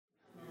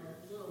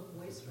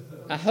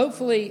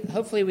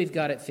Hopefully we've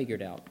got it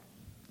figured out.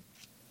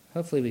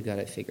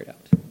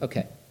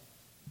 Okay.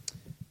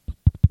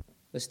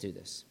 Let's do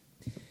this.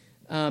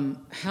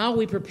 How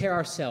we prepare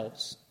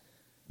ourselves.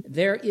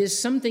 There is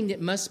something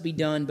that must be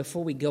done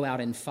before we go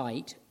out and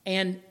fight,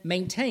 and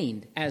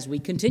maintained as we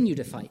continue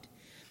to fight.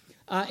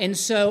 And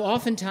so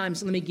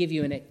oftentimes, let me give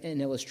you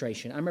an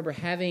illustration. I remember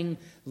having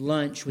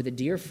lunch with a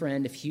dear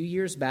friend a few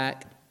years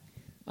back.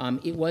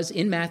 It was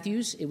in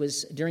Matthews. It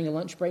was during a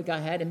lunch break I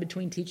had in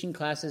between teaching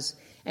classes,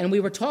 and we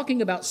were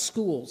talking about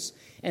schools.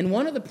 And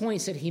one of the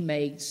points that he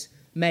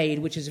made,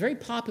 which is very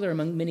popular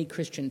among many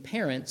Christian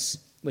parents,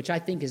 which I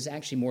think is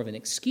actually more of an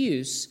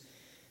excuse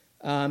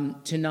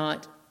to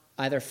not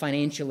either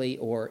financially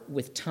or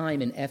with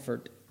time and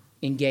effort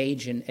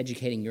engage in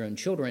educating your own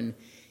children,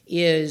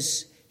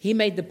 is he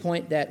made the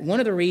point that one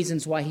of the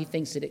reasons why he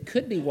thinks that it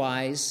could be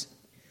wise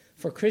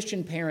for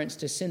Christian parents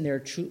to send their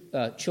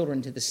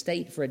children to the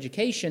state for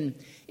education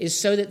is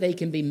so that they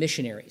can be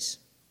missionaries.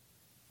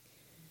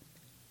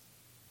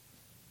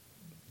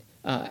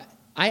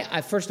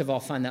 I first of all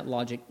find that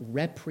logic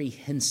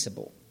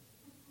reprehensible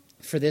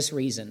for this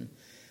reason.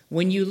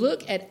 When you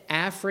look at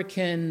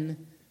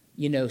African,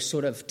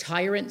 sort of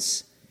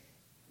tyrants,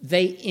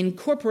 they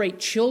incorporate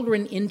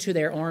children into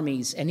their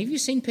armies. And have you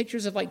seen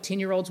pictures of like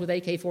 10-year-olds with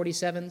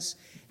AK-47s?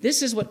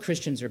 This is what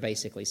Christians are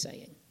basically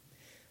saying.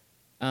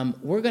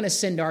 We're going to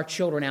send our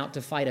children out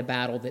to fight a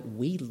battle that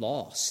we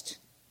lost.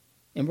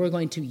 And we're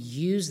going to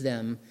use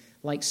them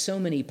like so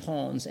many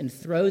pawns and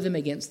throw them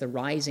against the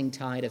rising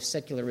tide of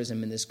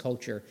secularism in this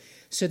culture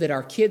so that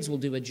our kids will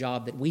do a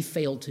job that we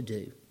failed to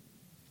do.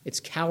 It's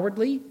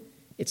cowardly.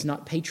 It's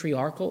not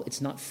patriarchal.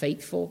 It's not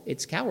faithful.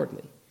 It's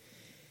cowardly.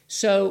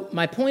 So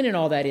my point in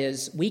all that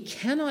is we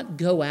cannot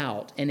go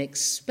out and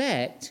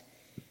expect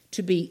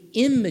to be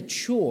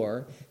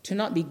immature, to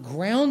not be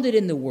grounded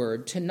in the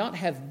Word, to not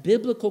have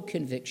biblical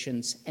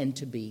convictions, and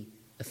to be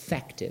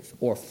effective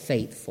or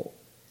faithful.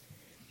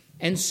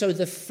 And so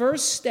the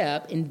first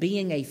step in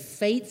being a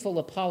faithful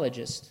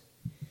apologist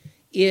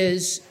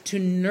is to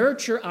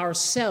nurture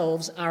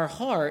ourselves, our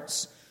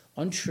hearts,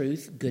 on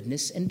truth,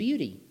 goodness, and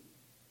beauty.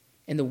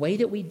 And the way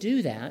that we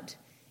do that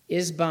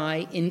is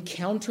by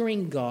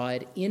encountering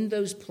God in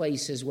those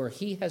places where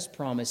He has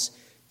promised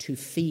to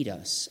feed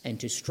us and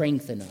to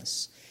strengthen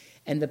us.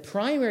 And the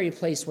primary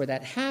place where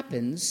that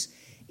happens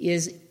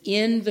is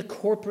in the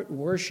corporate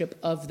worship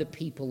of the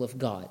people of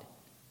God.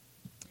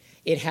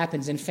 It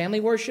happens in family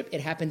worship,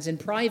 it happens in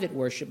private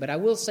worship, but I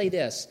will say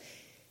this,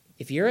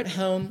 if you're at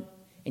home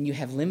and you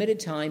have limited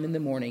time in the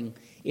morning,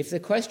 if the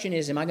question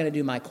is, am I going to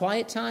do my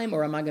quiet time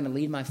or am I going to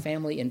lead my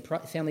family in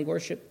family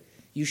worship,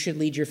 you should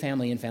lead your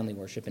family in family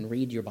worship and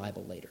read your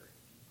Bible later.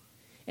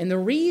 And the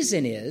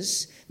reason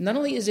is, not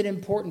only is it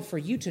important for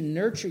you to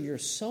nurture your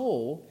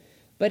soul,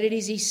 but it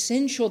is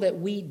essential that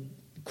we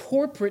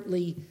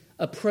corporately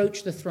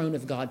approach the throne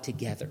of God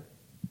together.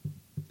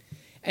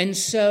 And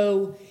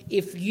so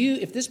if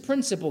this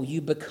principle,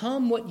 you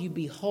become what you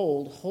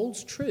behold,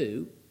 holds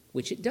true,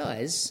 which it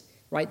does,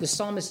 right? The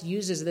psalmist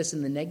uses this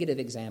in the negative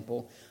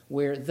example,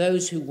 where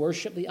those who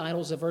worship the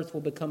idols of earth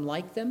will become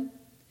like them.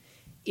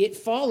 It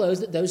follows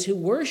that those who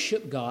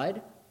worship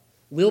God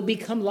will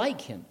become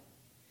like Him.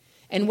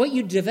 And what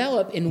you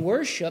develop in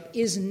worship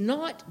is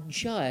not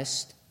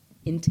just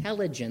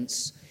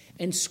intelligence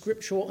and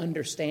scriptural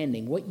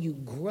understanding. What you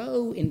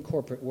grow in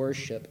corporate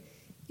worship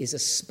is a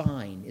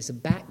spine, is a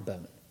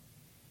backbone.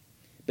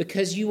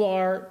 Because you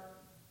are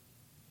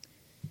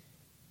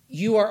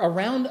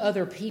around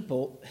other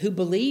people who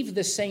believe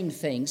the same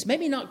things,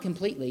 maybe not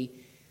completely,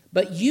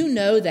 but you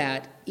know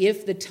that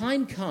if the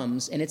time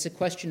comes and it's a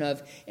question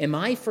of, am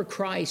I for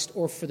Christ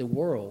or for the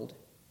world?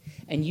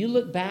 And you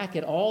look back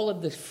at all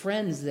of the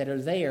friends that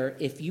are there,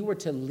 if you were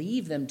to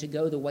leave them to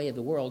go the way of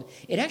the world,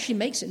 it actually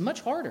makes it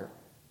much harder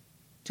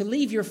to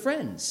leave your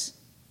friends.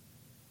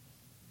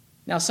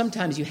 Now,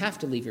 sometimes you have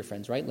to leave your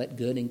friends, right? Let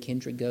good and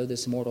kindred go,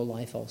 this mortal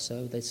life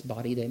also, this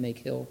body they may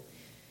kill.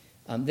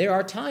 There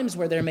are times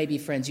where there may be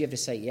friends you have to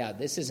say, yeah,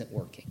 this isn't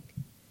working.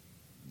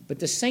 But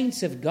the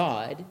saints of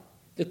God,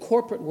 the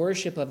corporate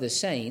worship of the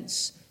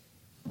saints,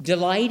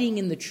 delighting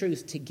in the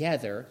truth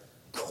together,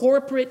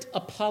 corporate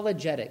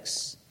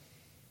apologetics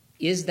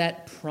is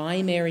that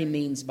primary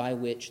means by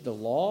which the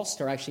lost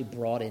are actually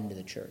brought into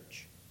the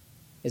church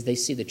as they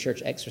see the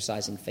church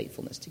exercising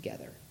faithfulness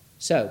together.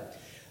 So,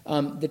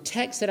 the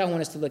texts that I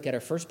want us to look at are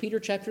 1 Peter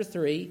chapter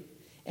 3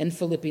 and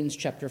Philippians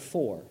chapter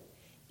 4.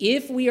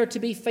 If we are to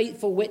be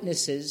faithful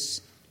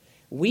witnesses,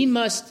 we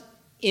must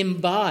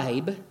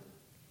imbibe,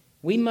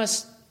 we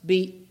must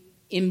be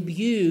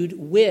imbued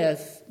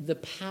with the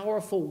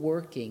powerful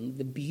working,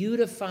 the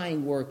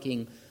beautifying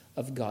working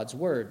of God's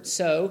word.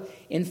 So,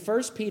 in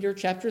 1 Peter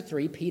chapter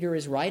 3, Peter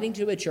is writing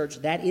to a church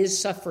that is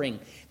suffering,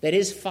 that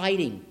is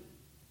fighting.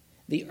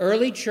 The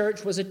early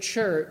church was a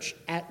church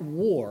at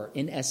war,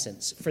 in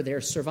essence, for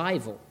their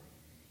survival.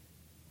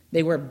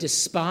 They were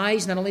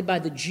despised not only by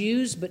the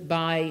Jews, but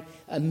by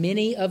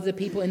many of the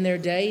people in their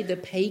day, the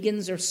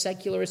pagans or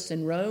secularists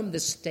in Rome, the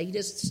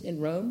statists in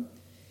Rome.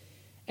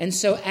 And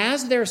so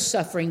as they're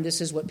suffering, this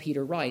is what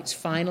Peter writes.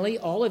 Finally,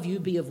 all of you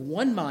be of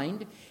one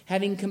mind,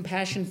 having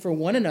compassion for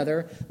one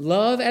another,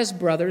 love as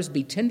brothers,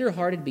 be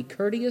tenderhearted, be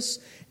courteous,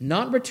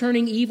 not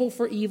returning evil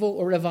for evil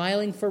or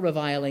reviling for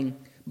reviling,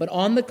 but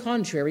on the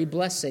contrary,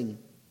 blessing,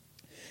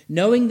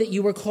 knowing that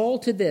you were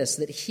called to this,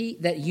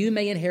 that you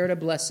may inherit a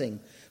blessing.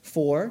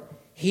 For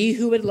he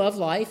who would love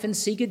life and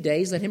see good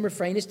days, let him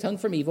refrain his tongue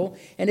from evil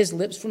and his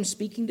lips from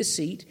speaking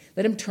deceit.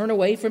 Let him turn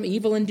away from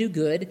evil and do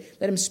good.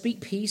 Let him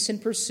speak peace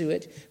and pursue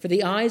it. For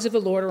the eyes of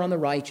the Lord are on the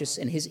righteous,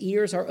 and his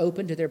ears are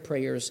open to their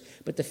prayers.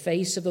 But the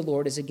face of the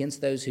Lord is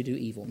against those who do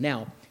evil.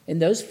 Now, in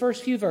those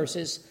first few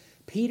verses,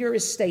 Peter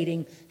is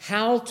stating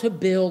how to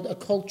build a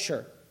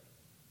culture.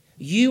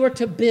 You are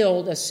to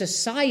build a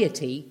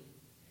society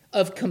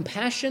of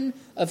compassion,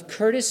 of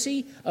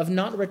courtesy, of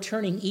not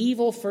returning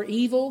evil for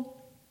evil,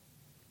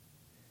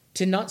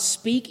 to not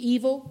speak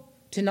evil,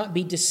 to not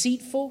be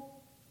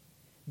deceitful.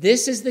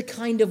 This is the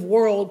kind of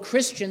world,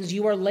 Christians,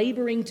 you are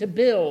laboring to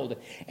build.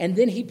 And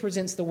then he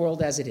presents the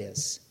world as it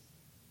is.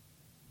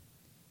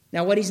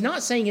 Now, what he's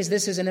not saying is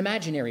this is an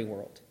imaginary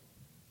world.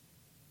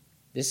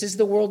 This is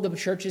the world the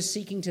church is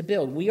seeking to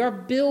build. We are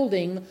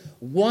building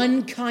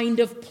one kind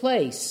of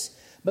place,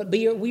 but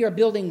we are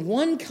building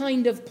one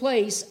kind of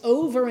place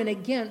over and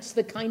against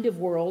the kind of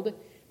world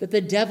that the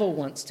devil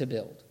wants to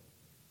build.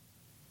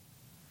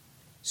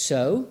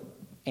 So,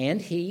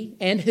 and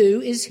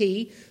who is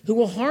he who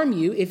will harm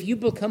you if you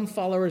become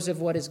followers of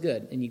what is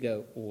good? And you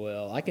go,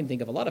 well, I can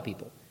think of a lot of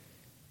people.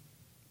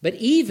 But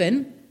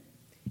even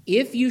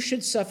if you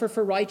should suffer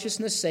for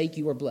righteousness' sake,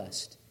 you are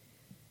blessed.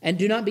 And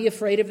do not be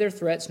afraid of their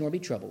threats, nor be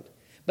troubled.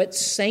 But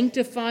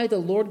sanctify the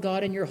Lord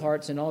God in your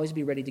hearts, and always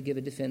be ready to give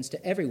a defense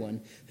to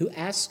everyone who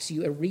asks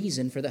you a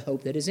reason for the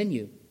hope that is in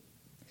you,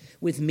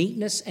 with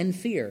meekness and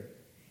fear,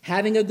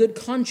 having a good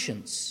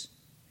conscience,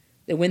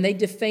 that when they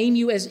defame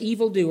you as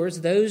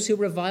evildoers, those who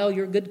revile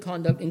your good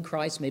conduct in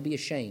Christ may be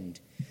ashamed.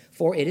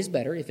 For it is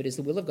better, if it is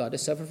the will of God, to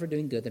suffer for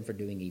doing good than for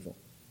doing evil.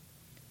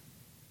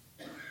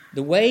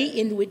 The way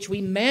in which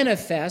we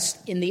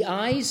manifest in the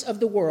eyes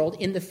of the world,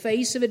 in the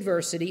face of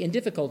adversity and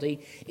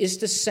difficulty, is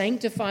to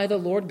sanctify the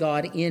Lord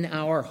God in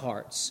our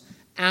hearts.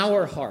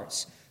 Our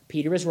hearts.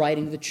 Peter is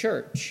writing to the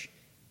church.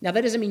 Now,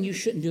 that doesn't mean you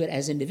shouldn't do it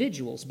as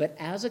individuals, but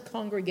as a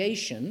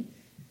congregation,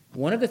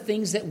 one of the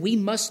things that we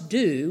must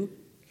do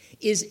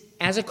is,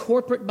 as a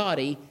corporate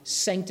body,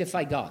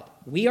 sanctify God.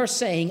 We are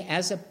saying,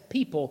 as a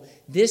people,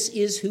 this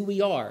is who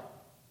we are.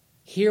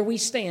 Here we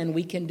stand,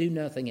 we can do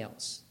nothing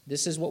else.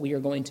 This is what we are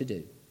going to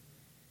do.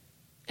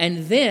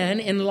 And then,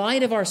 in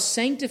light of our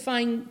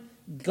sanctifying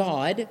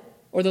God,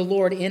 or the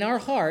Lord, in our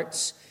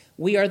hearts,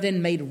 we are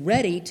then made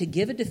ready to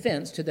give a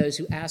defense to those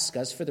who ask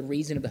us for the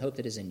reason of the hope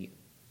that is in you.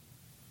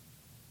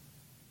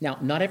 Now,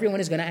 not everyone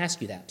is going to ask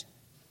you that.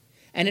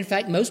 And in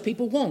fact, most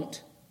people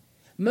won't.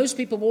 Most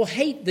people will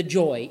hate the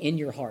joy in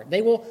your heart.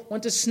 They will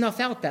want to snuff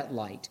out that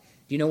light.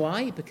 Do you know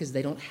why? Because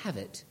they don't have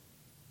it.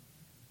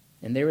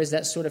 And there is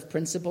that sort of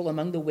principle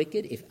among the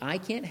wicked. If I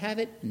can't have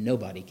it,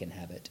 nobody can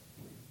have it.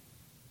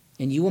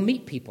 And you will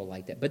meet people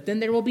like that. But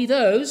then there will be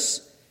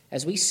those,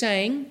 as we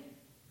sang,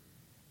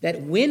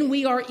 that when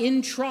we are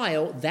in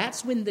trial,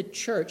 that's when the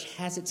church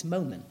has its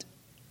moment.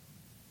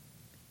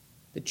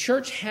 The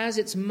church has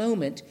its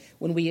moment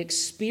when we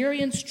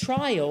experience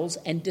trials,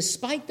 and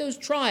despite those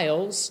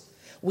trials,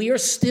 we are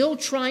still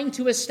trying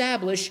to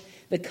establish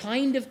the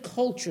kind of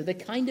culture, the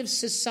kind of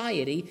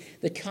society,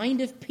 the kind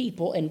of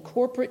people and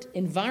corporate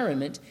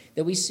environment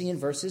that we see in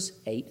verses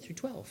 8 through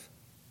 12.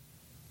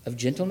 Of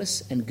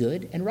gentleness and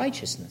good and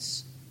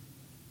righteousness.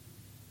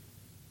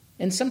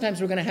 And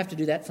sometimes we're going to have to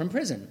do that from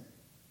prison.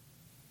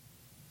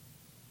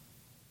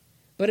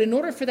 But in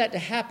order for that to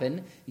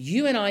happen,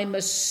 you and I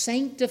must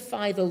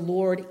sanctify the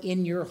Lord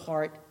in your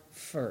heart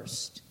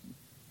first.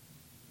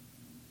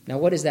 Now,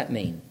 what does that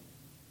mean?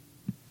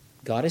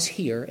 God is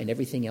here and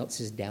everything else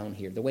is down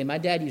here. The way my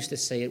dad used to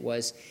say it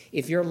was,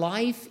 if your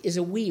life is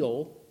a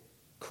wheel,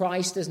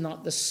 Christ is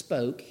not the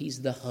spoke,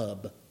 he's the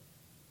hub.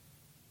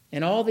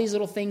 And all these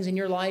little things in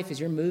your life as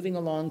you're moving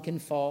along can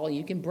fall.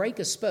 You can break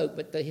a spoke,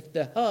 but if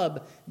the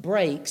hub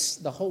breaks,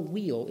 the whole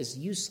wheel is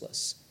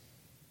useless.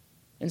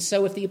 And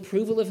so if the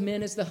approval of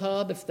men is the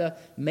hub, if the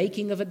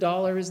making of a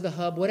dollar is the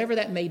hub, whatever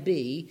that may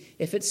be,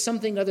 if it's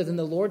something other than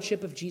the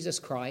lordship of Jesus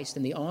Christ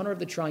and the honor of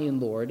the triune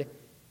Lord,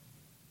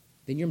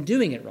 then you're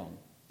doing it wrong.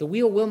 The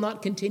wheel will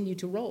not continue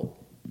to roll.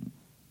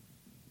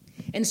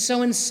 And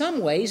so in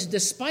some ways,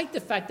 despite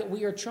the fact that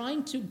we are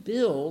trying to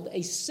build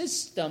a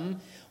system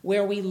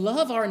where we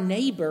love our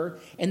neighbor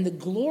and the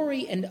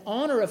glory and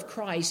honor of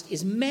Christ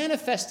is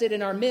manifested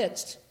in our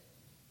midst,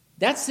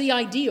 that's the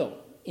ideal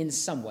in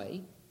some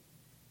way.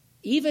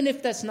 Even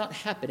if that's not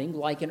happening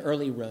like in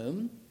early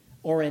Rome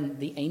or in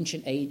the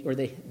ancient age,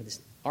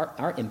 or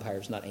our empire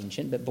is not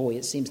ancient, but boy,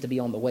 it seems to be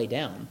on the way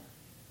down.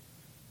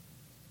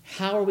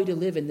 How are we to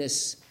live in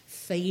this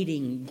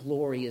fading,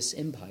 glorious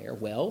empire?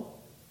 Well,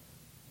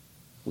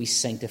 we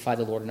sanctify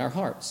the Lord in our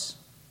hearts.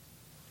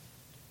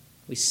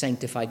 We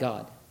sanctify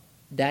God.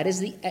 That is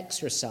the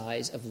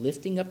exercise of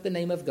lifting up the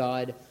name of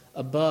God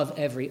above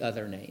every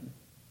other name.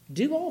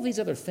 do all these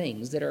other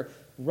things that are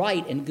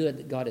right and good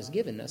that God has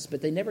given us,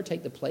 but they never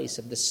take the place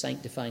of the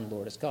sanctifying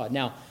Lord as God.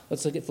 Now,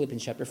 let's look at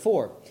Philippians chapter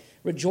 4.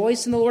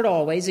 Rejoice in the Lord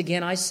always.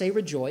 Again, I say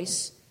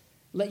rejoice.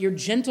 Let your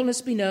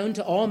gentleness be known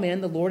to all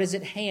men. The Lord is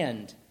at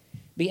hand.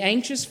 Be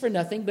anxious for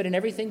nothing, but in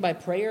everything by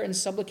prayer and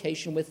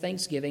supplication with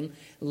thanksgiving,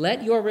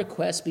 let your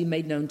requests be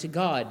made known to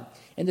God.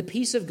 And the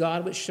peace of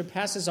God, which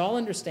surpasses all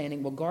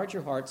understanding, will guard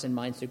your hearts and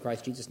minds through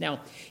Christ Jesus. Now,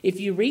 if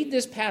you read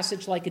this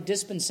passage like a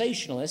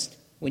dispensationalist,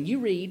 when you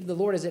read the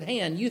Lord is at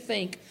hand, you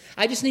think,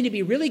 I just need to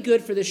be really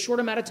good for this short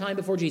amount of time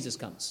before Jesus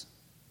comes.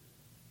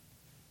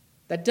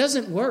 That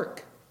doesn't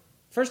work.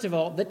 First of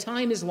all, the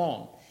time is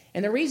long.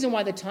 And the reason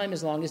why the time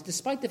is long is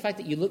despite the fact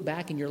that you look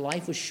back and your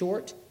life was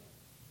short,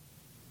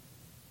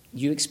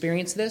 you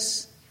experience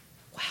this?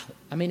 Wow.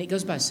 I mean, it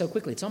goes by so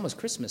quickly. It's almost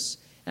Christmas.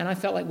 And I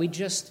felt like we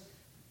just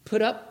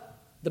put up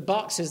the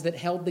boxes that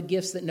held the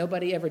gifts that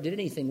nobody ever did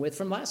anything with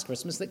from last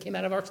Christmas that came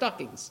out of our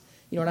stockings.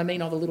 You know what I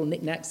mean? All the little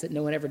knickknacks that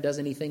no one ever does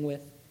anything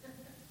with.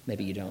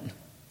 Maybe you don't.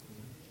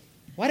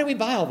 Why do we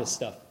buy all this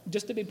stuff?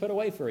 Just to be put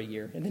away for a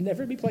year and then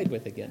never be played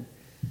with again.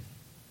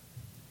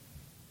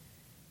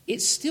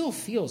 It still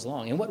feels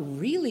long. And what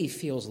really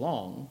feels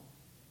long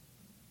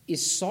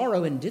is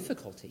sorrow and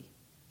difficulty.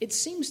 It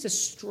seems to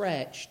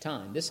stretch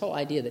time. This whole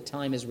idea that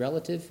time is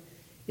relative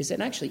is an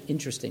actually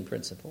interesting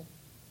principle.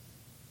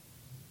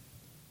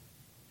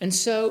 And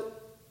so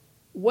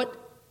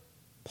what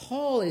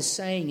Paul is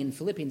saying in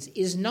Philippians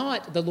is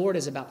not the Lord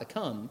is about to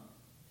come.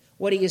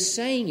 What he is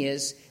saying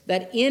is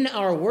that in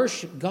our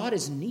worship, God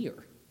is near.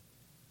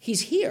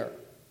 He's here.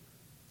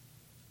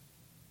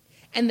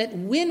 And that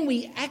when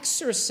we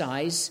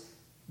exercise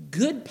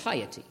good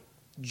piety,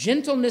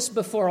 gentleness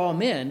before all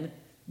men,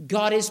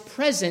 God is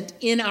present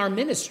in our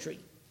ministry.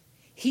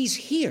 He's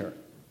here.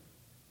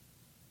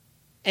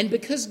 And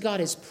because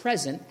God is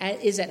present,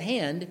 is at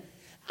hand,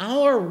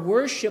 our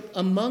worship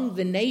among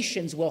the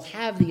nations will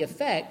have the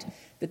effect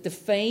that the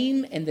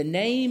fame and the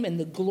name and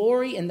the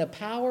glory and the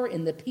power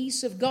and the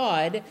peace of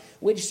God,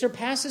 which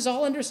surpasses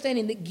all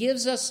understanding, that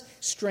gives us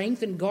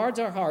strength and guards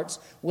our hearts,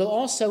 will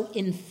also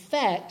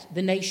infect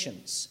the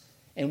nations.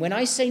 And when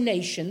I say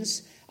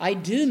nations, I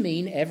do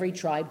mean every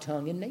tribe,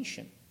 tongue, and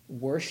nation.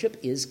 Worship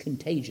is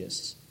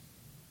contagious.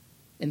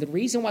 And the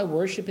reason why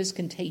worship is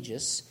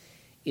contagious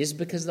is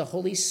because the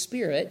Holy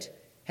Spirit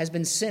has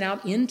been sent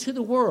out into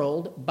the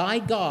world by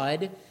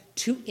God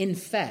to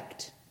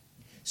infect.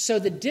 So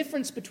the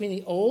difference between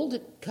the Old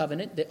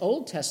Covenant, the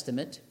Old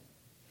Testament,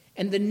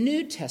 and the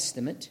New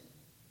Testament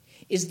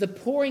is the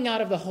pouring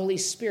out of the Holy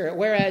Spirit.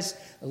 Whereas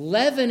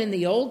leaven in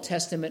the Old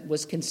Testament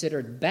was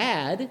considered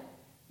bad,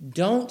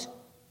 don't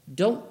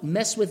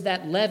mess with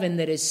that leaven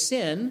that is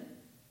sin.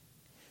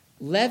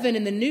 Leaven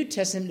in the New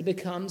Testament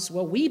becomes,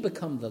 well, we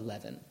become the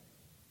leaven.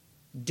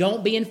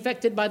 Don't be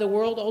infected by the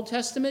world, Old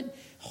Testament.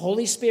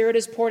 Holy Spirit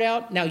is poured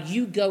out. Now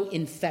you go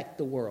infect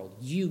the world.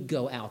 You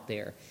go out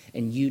there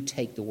and you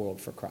take the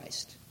world for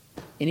Christ.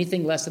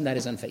 Anything less than that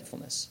is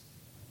unfaithfulness.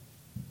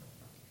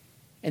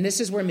 And this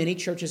is where many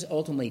churches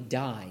ultimately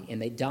die. And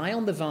they die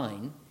on the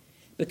vine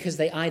because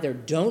they either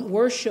don't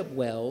worship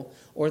well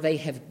or they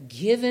have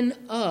given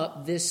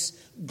up this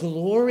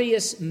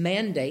glorious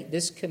mandate,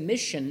 this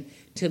commission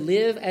to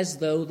live as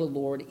though the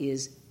Lord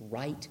is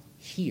right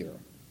here,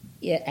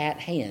 at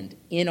hand,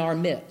 in our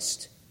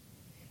midst.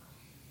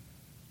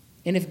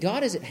 And if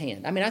God is at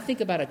hand, I mean, I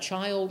think about a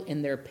child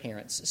and their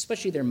parents,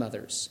 especially their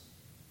mothers.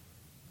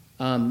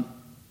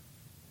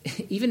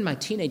 Even my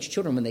teenage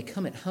children, when they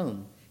come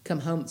home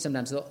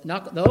sometimes,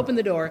 they'll open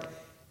the door,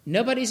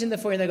 nobody's in the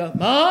foyer, and they go,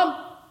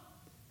 Mom!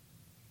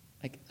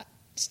 Like,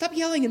 stop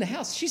yelling in the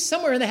house. She's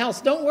somewhere in the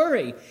house, don't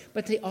worry.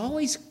 But they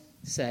always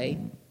say,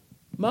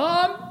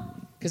 Mom!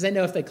 Because they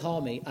know if they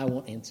call me, I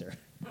won't answer.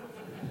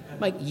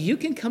 Like, you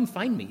can come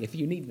find me if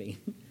you need me.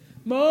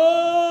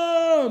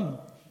 Mom!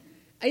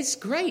 It's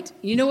great.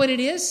 You know what it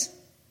is?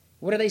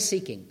 What are they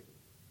seeking?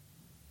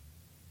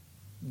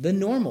 The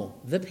normal,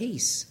 the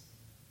peace.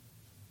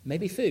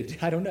 Maybe food,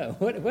 I don't know.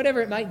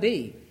 Whatever it might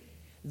be.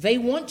 They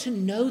want to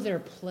know their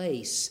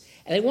place.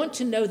 And they want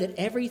to know that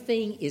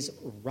everything is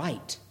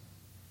right.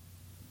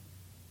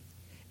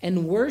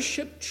 And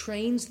worship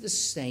trains the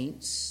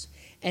saints.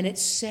 And it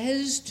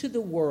says to the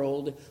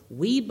world,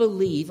 we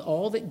believe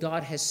all that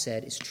God has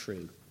said is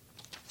true.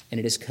 And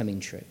it is coming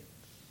true.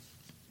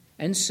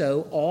 And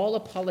so all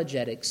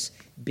apologetics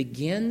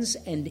begins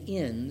and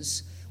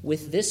ends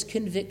with this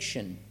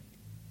conviction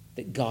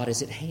that God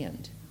is at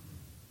hand.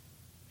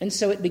 And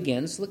so it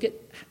begins. Look at,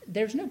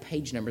 there's no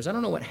page numbers. I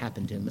don't know what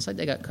happened to them. It's like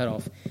they got cut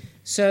off.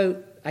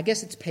 So I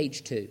guess it's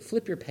page 2.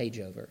 Flip your page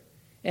over.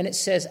 And it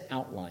says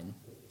outline.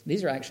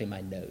 These are actually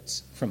my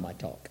notes from my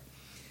talk.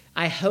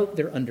 I hope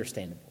they're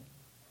understandable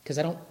because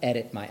I don't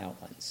edit my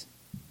outlines.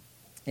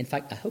 In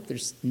fact, I hope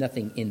there's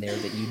nothing in there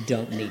that you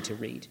don't need to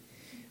read.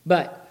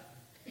 But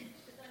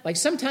like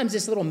sometimes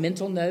it's little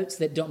mental notes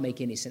that don't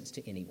make any sense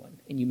to anyone.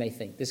 And you may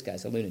think, this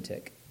guy's a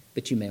lunatic,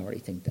 but you may already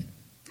think that.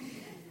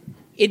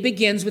 It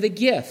begins with a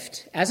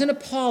gift. As an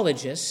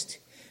apologist,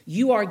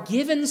 You are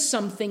given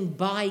something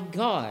by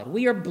God.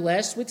 We are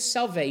blessed with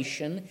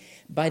salvation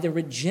by the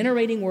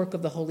regenerating work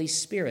of the Holy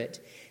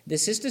Spirit.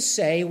 This is to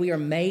say, we are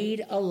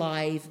made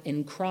alive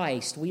in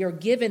Christ. We are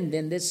given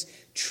then this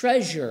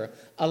treasure,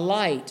 a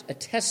light, a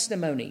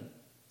testimony.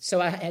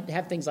 So I had to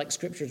have things like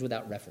scriptures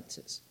without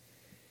references.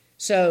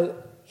 So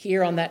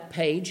here on that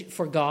page,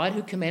 for God,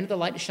 who commanded the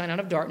light to shine out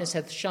of darkness,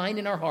 hath shined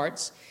in our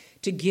hearts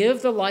to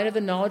give the light of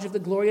the knowledge of the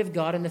glory of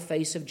God in the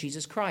face of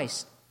Jesus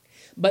Christ.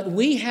 But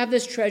we have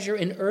this treasure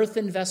in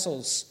earthen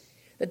vessels,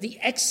 that the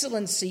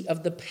excellency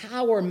of the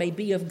power may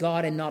be of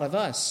God and not of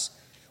us.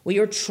 We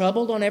are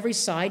troubled on every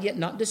side, yet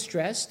not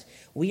distressed.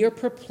 We are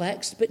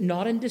perplexed, but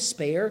not in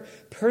despair,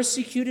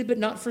 persecuted, but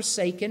not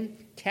forsaken,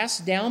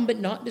 cast down, but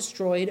not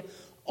destroyed,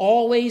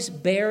 always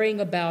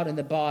bearing about in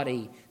the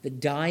body the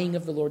dying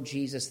of the Lord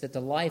Jesus, that the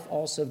life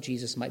also of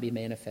Jesus might be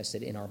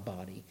manifested in our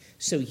body.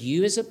 So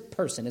you as a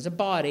person, as a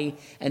body,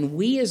 and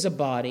we as a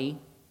body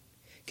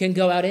can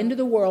go out into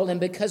the world, and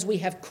because we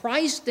have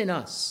Christ in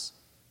us,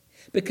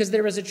 because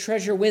there is a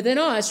treasure within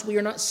us, we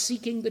are not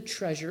seeking the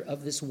treasure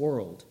of this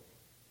world.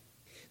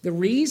 The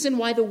reason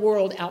why the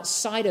world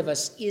outside of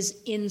us is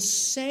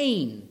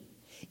insane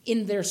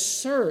in their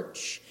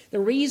search, the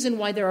reason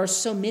why there are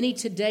so many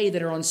today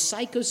that are on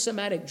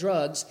psychosomatic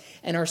drugs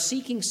and are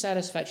seeking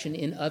satisfaction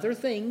in other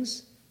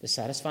things, the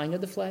satisfying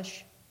of the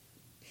flesh,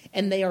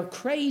 and they are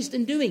crazed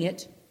in doing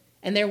it,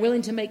 and they're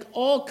willing to make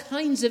all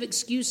kinds of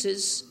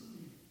excuses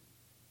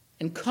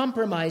and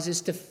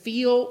compromises to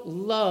feel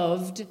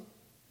loved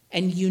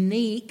and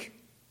unique,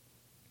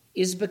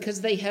 is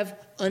because they have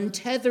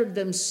untethered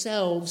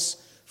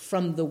themselves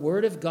from the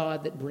Word of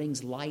God that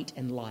brings light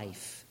and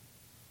life.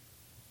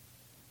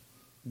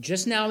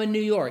 Just now in New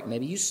York,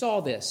 maybe you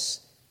saw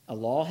this, a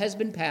law has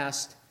been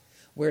passed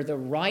where the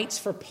rights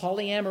for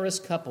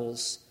polyamorous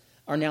couples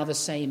are now the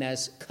same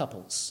as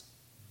couples.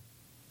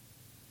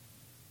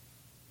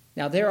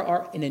 Now there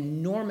are an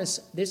enormous,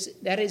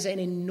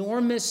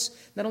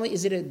 not only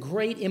is it a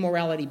great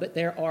immorality, but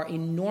there are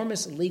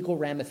enormous legal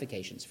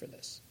ramifications for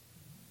this.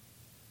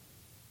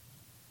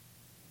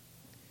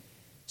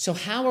 So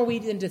how are we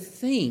then to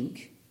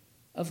think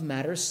of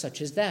matters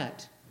such as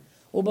that?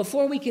 Well,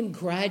 before we can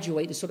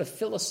graduate to sort of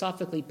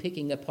philosophically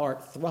picking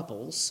apart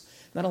thruples,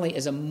 not only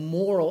as a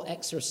moral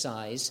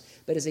exercise,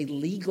 but as a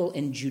legal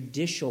and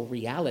judicial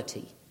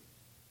reality,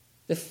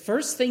 the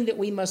first thing that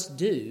we must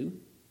do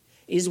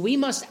is we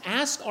must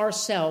ask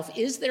ourselves,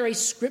 is there a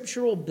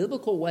scriptural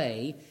biblical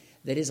way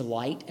that is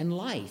light and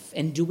life?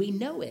 And do we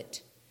know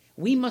it?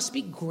 We must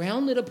be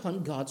grounded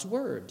upon God's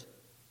word.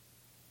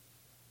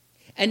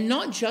 And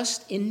not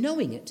just in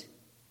knowing it,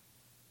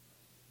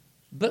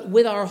 but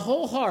with our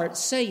whole heart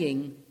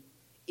saying,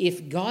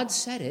 if God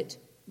said it,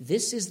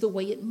 this is the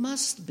way it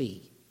must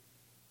be.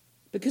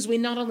 Because we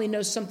not only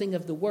know something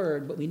of the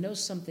word, but we know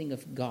something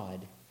of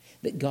God.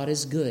 That God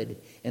is good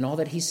and all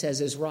that he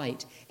says is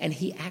right. And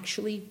he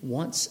actually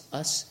wants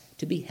us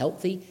to be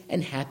healthy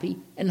and happy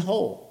and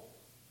whole.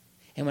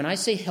 And when I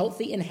say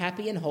healthy and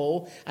happy and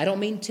whole, I don't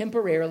mean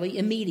temporarily,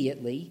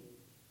 immediately,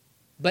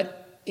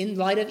 but in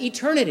light of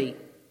eternity.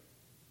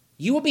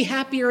 You will be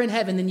happier in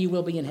heaven than you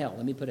will be in hell.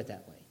 Let me put it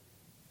that way.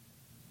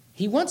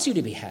 He wants you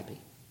to be happy.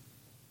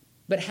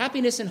 But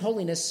happiness and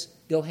holiness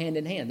go hand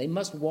in hand. They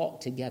must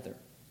walk together.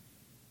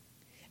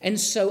 And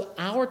so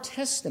our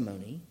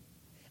testimony,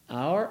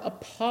 our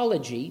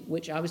apology,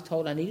 which I was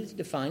told I needed to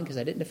define because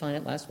I didn't define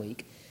it last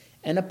week,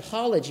 an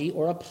apology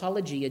or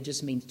apologia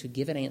just means to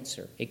give an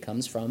answer. It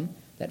comes from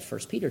that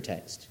 1 Peter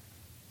text.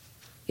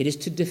 It is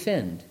to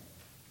defend.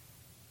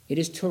 It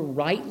is to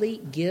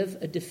rightly give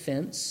a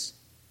defense,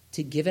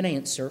 to give an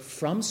answer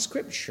from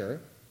Scripture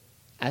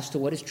as to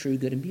what is true,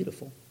 good, and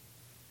beautiful.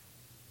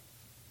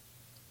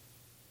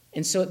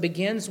 And so it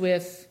begins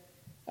with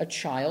a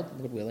child,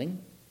 Lord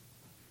willing,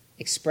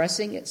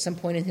 expressing at some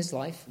point in his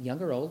life,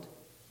 young or old,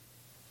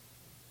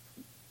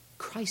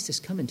 Christ has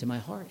come into my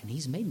heart and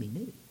he's made me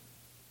new.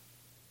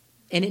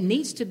 And it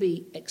needs to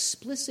be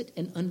explicit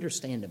and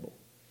understandable.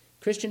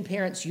 Christian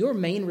parents, your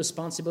main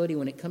responsibility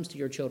when it comes to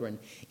your children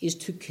is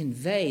to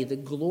convey the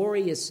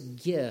glorious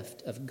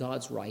gift of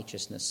God's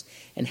righteousness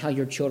and how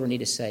your children need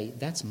to say,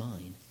 that's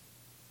mine.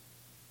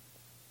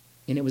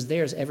 And it was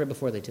theirs ever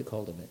before they took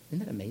hold of it.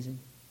 Isn't that amazing?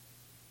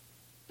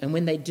 And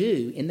when they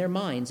do, in their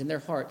minds, in their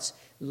hearts,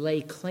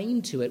 lay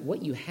claim to it,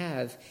 what you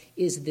have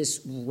is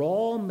this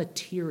raw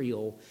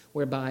material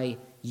whereby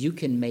you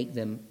can make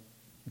them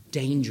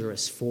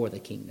dangerous for the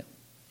kingdom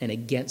and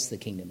against the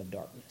kingdom of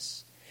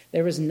darkness.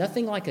 There is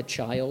nothing like a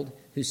child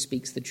who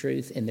speaks the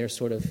truth in their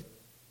sort of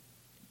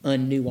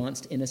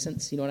unnuanced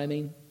innocence. You know what I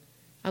mean?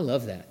 I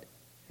love that.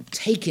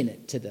 Taking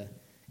it to the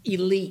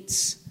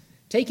elites,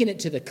 taking it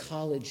to the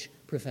college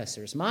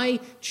professors.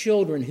 My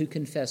children who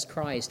confess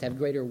Christ have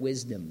greater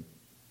wisdom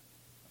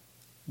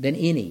than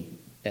any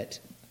at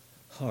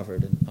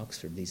Harvard and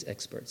Oxford, these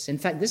experts. In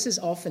fact, this is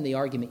often the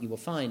argument you will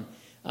find.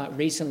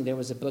 Recently, there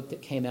was a book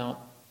that came out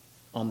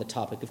on the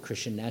topic of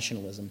Christian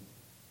nationalism.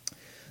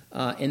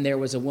 And there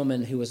was a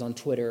woman who was on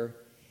Twitter,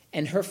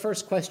 and her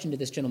first question to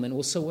this gentleman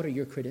was, so what are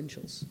your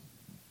credentials?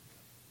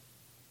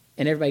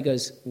 And everybody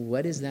goes,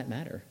 what does that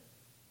matter?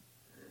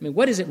 I mean,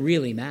 what does it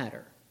really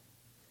matter?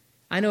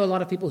 I know a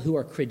lot of people who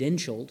are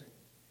credentialed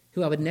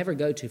who I would never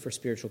go to for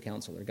spiritual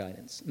counsel or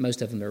guidance.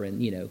 Most of them are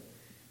in,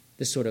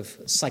 the sort of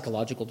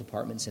psychological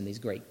departments in these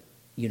great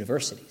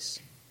universities.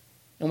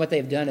 And what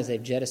they've done is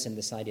they've jettisoned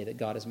this idea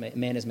that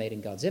man is made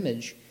in God's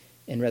image,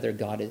 and rather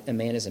a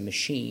man is a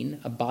machine,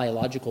 a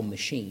biological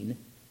machine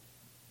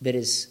that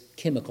is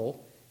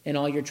chemical, and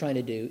all you're trying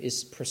to do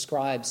is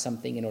prescribe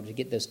something in order to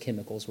get those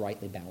chemicals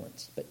rightly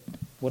balanced. But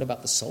what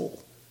about the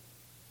soul?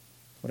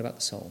 What about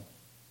the soul?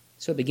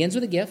 So it begins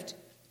with a gift,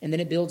 and then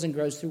it builds and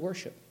grows through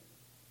worship.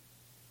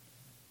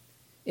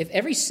 If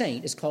every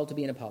saint is called to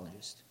be an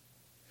apologist,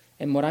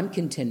 and what I'm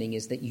contending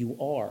is that you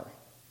are,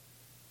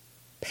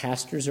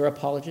 pastors are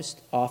apologists,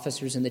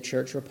 officers in the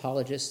church are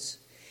apologists,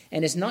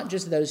 and it's not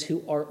just those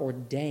who are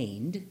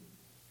ordained,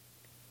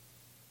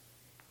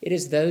 it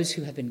is those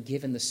who have been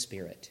given the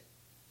Spirit.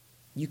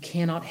 You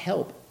cannot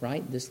help,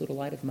 right? This little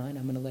light of mine,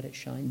 I'm going to let it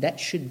shine. That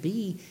should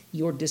be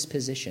your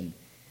disposition.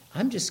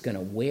 I'm just going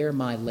to wear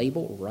my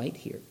label right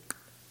here.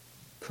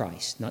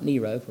 Christ, not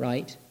Nero,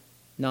 right?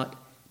 Not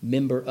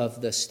member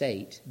of the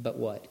state, but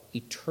what?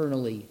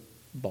 Eternally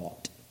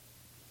bought.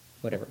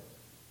 Whatever.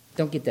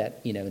 Don't get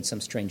that, in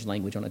some strange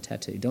language on a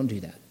tattoo. Don't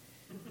do that.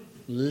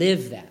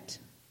 Live that.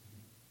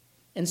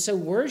 And so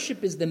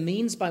worship is the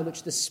means by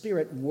which the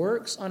Spirit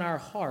works on our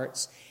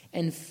hearts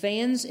and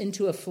fans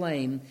into a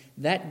flame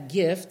that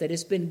gift that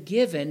has been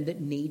given that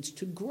needs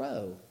to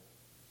grow.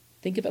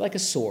 Think of it like a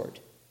sword.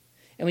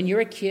 And when you're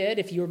a kid,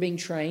 if you were being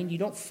trained, you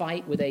don't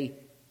fight with a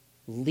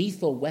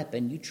lethal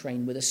weapon. You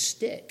train with a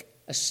stick,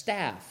 a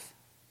staff,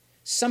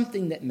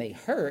 something that may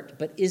hurt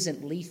but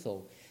isn't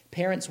lethal.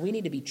 Parents, we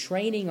need to be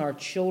training our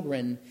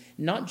children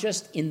not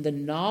just in the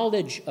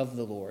knowledge of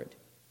the Lord,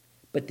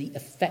 but the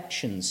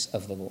affections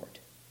of the Lord.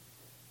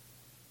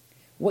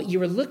 What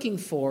you're looking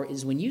for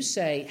is when you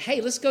say,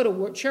 hey, let's go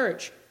to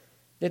church,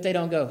 that they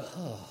don't go,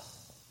 oh.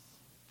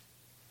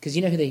 Because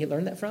you know who they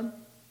learned that from?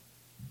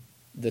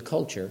 The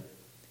culture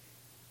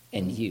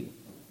and you.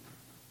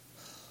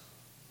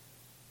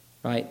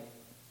 Right?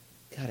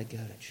 Got to go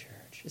to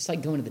church. It's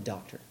like going to the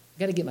doctor.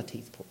 Got to get my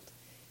teeth pulled.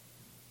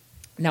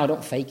 Now,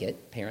 don't fake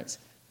it, parents.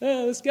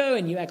 Oh, let's go.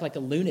 And you act like a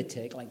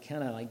lunatic, like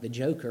kind of like the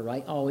Joker,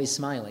 right? Always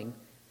smiling.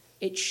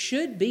 It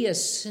should be a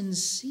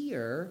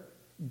sincere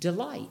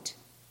delight.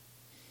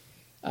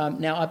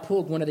 Now, I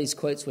pulled one of these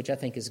quotes, which I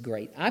think is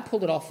great. I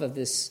pulled it off of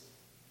this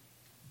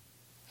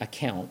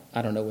account.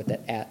 I don't know what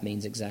that at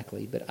means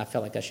exactly, but I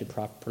felt like I should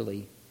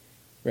properly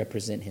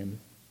represent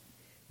him.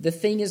 The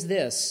thing is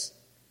this: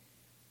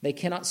 they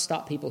cannot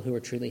stop people who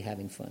are truly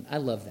having fun. I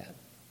love that.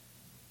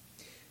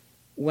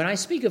 When I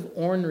speak of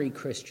ornery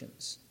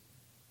Christians,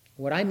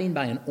 what I mean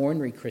by an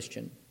ornery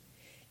Christian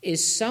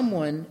is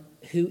someone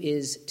who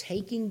is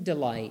taking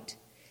delight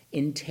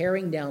in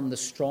tearing down the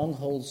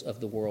strongholds of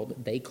the world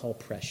that they call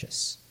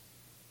precious.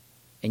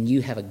 And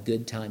you have a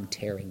good time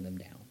tearing them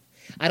down.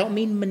 I don't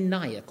mean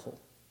maniacal.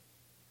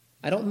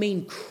 I don't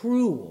mean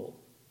cruel.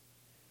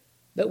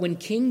 But when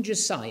King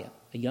Josiah,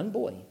 a young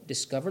boy,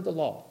 discovered the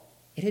law,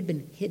 it had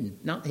been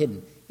not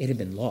hidden, it had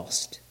been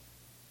lost.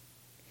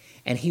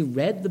 And he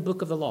read the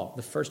book of the law,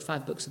 the first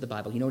 5 books of the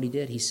Bible. You know what he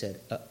did? He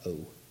said,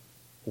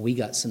 we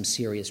got some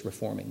serious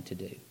reforming to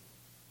do.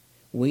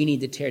 We need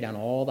to tear down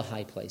all the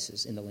high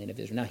places in the land of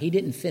Israel. Now, he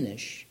didn't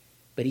finish,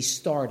 but he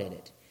started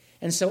it.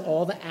 And so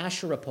all the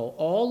Asherah pole,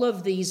 all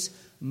of these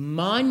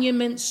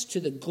monuments to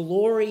the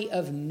glory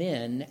of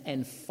men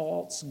and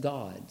false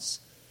gods,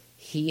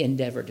 he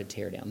endeavored to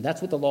tear down. That's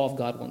what the law of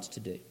God wants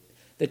to do.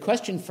 The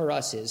question for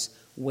us is,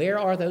 where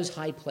are those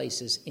high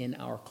places in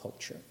our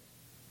culture?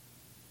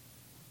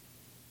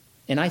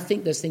 And I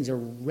think those things are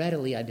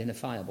readily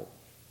identifiable.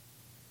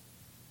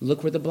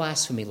 Look where the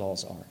blasphemy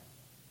laws are.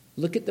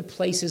 Look at the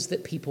places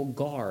that people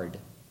guard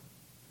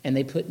and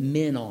they put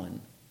men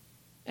on.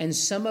 And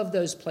some of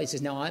those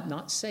places, now I'm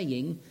not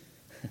saying,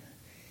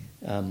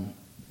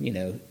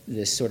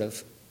 this sort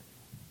of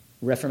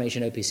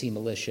Reformation OPC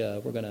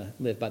militia, we're going to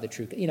live by the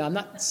truth. I'm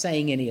not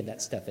saying any of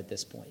that stuff at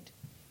this point.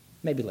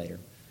 Maybe later.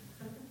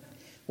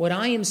 What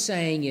I am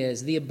saying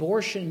is the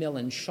abortion mill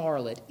in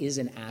Charlotte is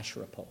an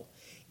Asherah pole.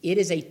 It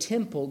is a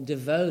temple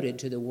devoted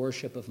to the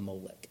worship of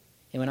Moloch.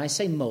 And when I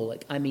say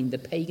Moloch, I mean the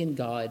pagan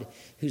god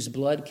whose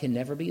blood can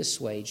never be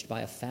assuaged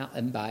by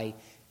an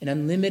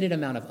unlimited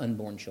amount of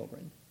unborn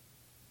children.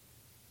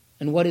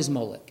 And what is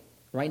Moloch?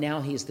 Right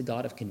now, he is the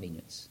god of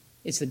convenience.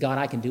 It's the god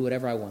I can do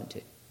whatever I want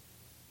to.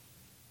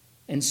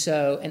 And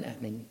so,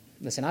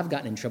 listen, I've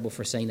gotten in trouble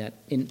for saying that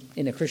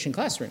in a Christian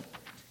classroom,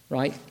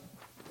 right?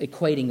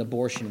 Equating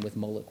abortion with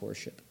Moloch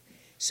worship.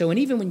 So, and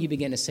even when you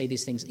begin to say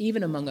these things,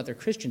 even among other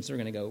Christians, they're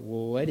going to go,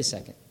 well, wait a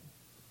second.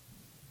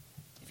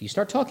 If you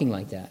start talking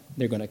like that,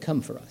 they're going to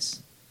come for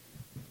us.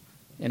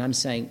 And I'm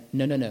saying,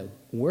 no,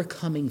 we're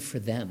coming for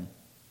them.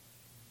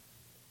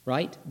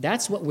 Right?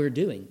 That's what we're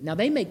doing. Now,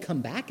 they may come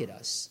back at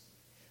us,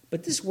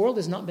 but this world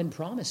has not been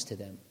promised to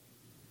them.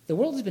 The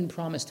world has been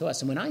promised to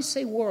us. And when I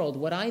say world,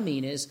 what I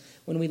mean is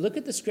when we look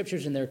at the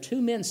scriptures and there are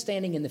 2 men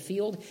standing in the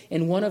field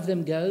and one of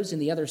them goes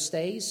and the other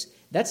stays,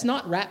 That's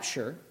not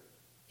rapture.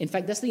 In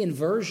fact, that's the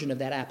inversion of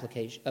that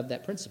application, of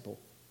that principle.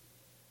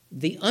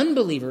 The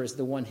unbeliever is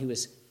the one who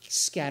is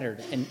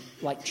scattered and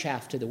like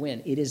chaff to the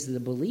wind. It is the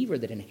believer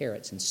that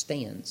inherits and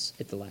stands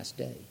at the last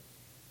day.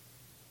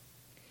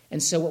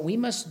 And so what we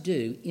must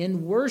do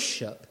in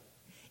worship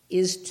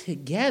is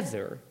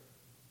together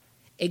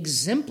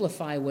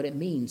exemplify what it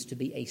means to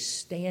be a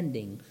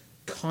standing,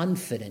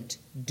 confident,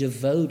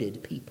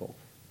 devoted people.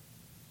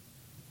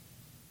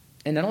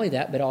 And not only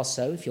that, but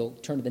also, if you'll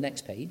turn to the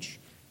next page,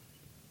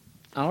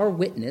 our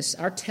witness,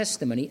 our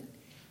testimony,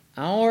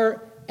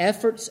 our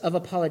efforts of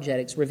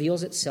apologetics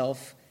reveals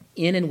itself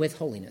in and with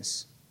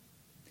holiness.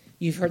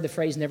 You've heard the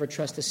phrase, never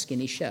trust a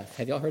skinny chef.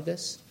 Have y'all heard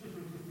this?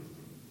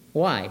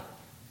 Why?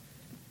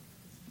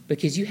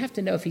 Because you have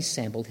to know if he's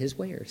sampled his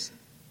wares.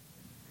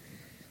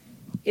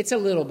 It's a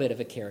little bit of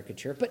a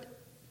caricature, but,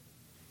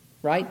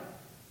 right?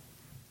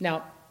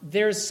 Now,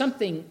 there's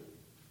something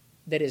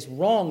that is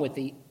wrong with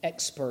the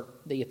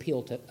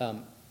appeal to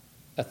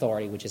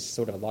authority, which is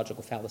sort of a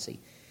logical fallacy.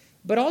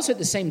 But also at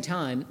the same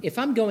time, if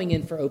I'm going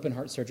in for open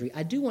heart surgery,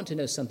 I do want to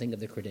know something of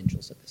the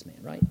credentials of this man,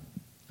 right?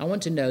 I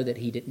want to know that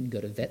he didn't go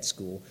to vet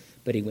school,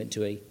 but he went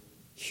to a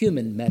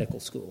human medical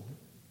school.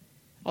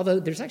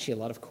 Although there's actually a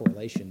lot of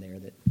correlation there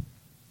that,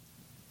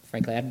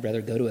 frankly, I'd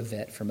rather go to a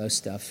vet for most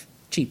stuff.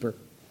 Cheaper.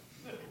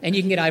 And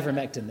you can get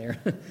ivermectin there.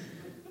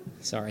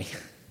 Sorry.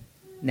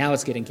 Now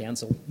it's getting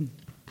canceled.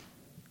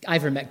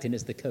 Ivermectin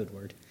is the code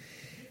word.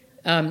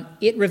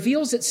 It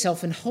reveals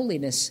itself in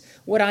holiness.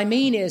 What I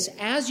mean is,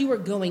 as you are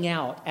going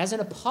out, as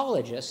an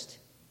apologist,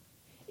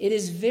 it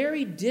is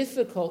very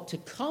difficult to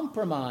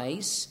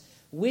compromise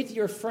with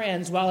your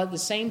friends while at the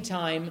same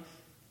time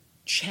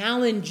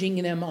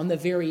challenging them on the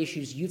very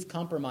issues you've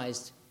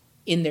compromised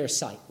in their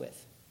sight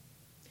with.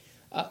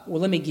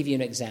 Well, let me give you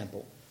an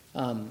example.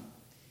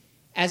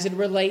 As it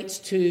relates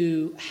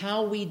to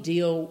how we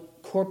deal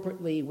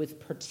corporately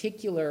with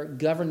particular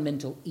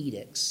governmental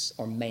edicts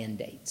or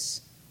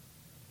mandates,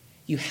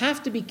 you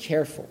have to be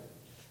careful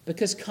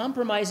because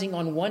compromising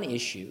on one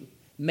issue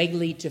may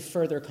lead to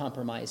further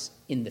compromise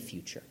in the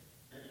future.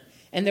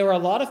 And there are a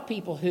lot of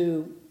people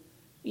who,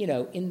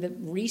 in the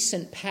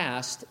recent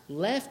past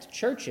left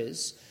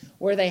churches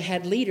where they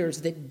had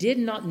leaders that did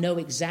not know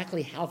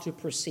exactly how to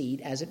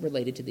proceed as it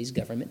related to these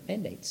government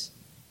mandates.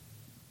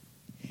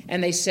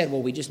 And they said,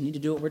 well, we just need to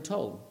do what we're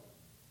told.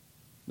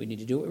 We need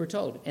to do what we're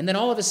told. And then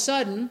all of a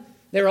sudden,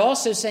 they're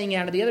also saying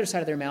out of the other side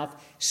of their mouth,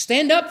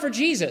 stand up for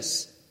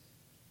Jesus.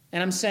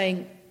 And I'm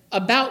saying,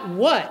 about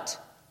what?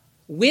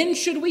 When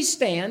should we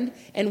stand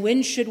and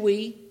when should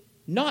we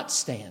not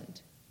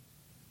stand?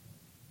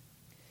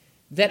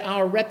 That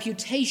our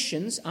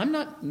reputations, I'm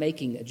not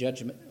making a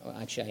judgment, well,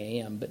 actually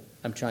I am, but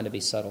I'm trying to be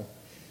subtle.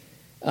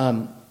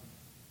 How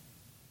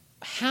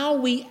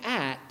we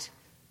act,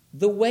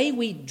 the way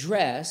we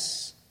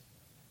dress,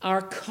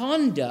 our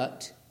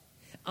conduct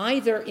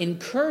either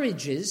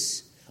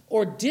encourages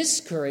or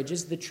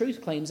discourages the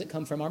truth claims that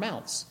come from our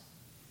mouths.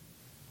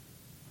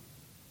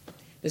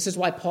 This is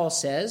why Paul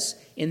says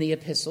in the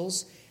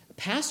epistles,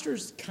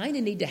 pastors kind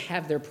of need to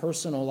have their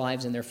personal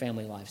lives and their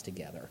family lives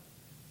together.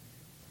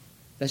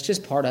 That's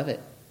just part of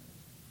it.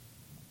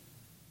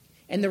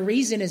 And the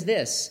reason is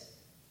this: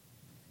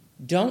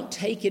 don't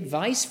take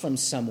advice from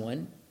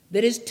someone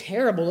that is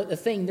terrible at the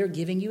thing they're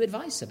giving you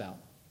advice about.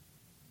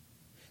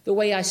 The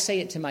way I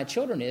say it to my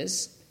children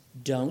is,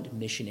 don't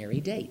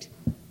missionary date.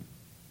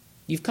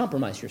 You've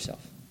compromised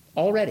yourself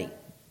already.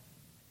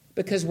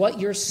 Because what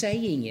you're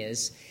saying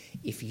is,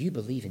 if you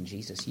believe in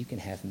Jesus, you can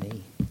have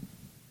me.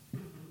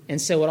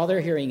 And so what all they're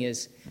hearing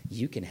is,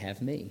 you can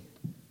have me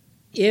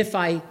if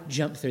I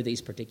jump through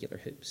these particular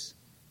hoops.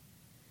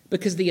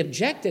 Because the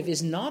objective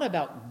is not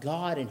about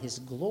God and his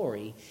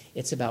glory.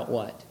 It's about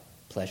what?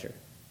 Pleasure.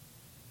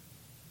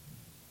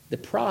 The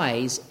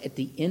prize at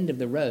the end of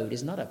the road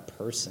is not a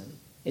person.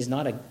 Is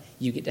not a,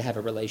 you get to have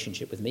a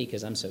relationship with me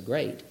because I'm so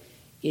great.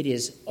 It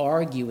is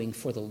arguing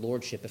for the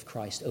lordship of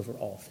Christ over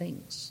all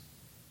things.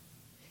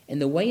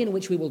 And the way in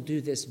which we will do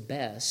this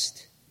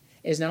best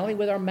is not only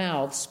with our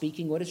mouths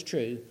speaking what is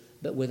true,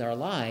 but with our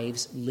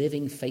lives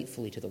living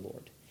faithfully to the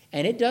Lord.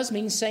 And it does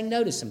mean saying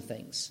no to some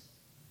things.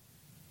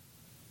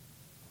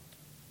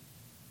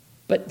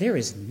 But there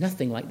is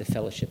nothing like the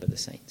fellowship of the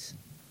saints.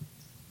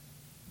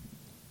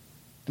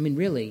 I mean,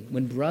 really,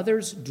 when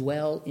brothers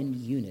dwell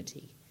in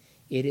unity,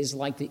 it is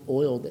like the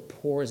oil that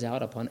pours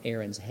out upon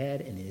Aaron's head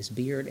and his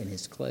beard and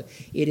his clothes.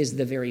 It is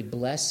the very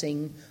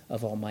blessing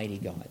of Almighty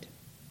God.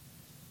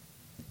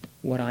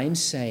 What I'm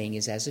saying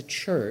is, as a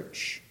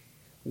church,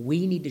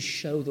 we need to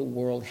show the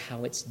world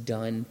how it's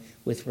done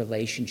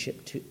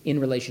in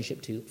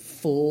relationship to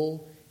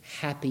full,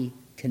 happy,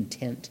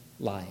 content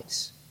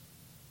lives.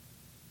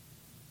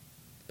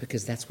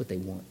 Because that's what they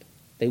want.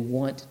 They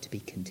want to be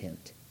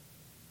content.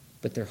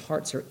 But their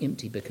hearts are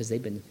empty because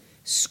they've been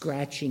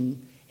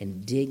scratching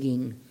and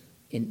digging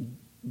and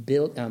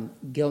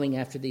going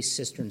after these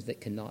cisterns that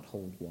cannot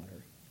hold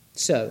water.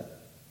 So,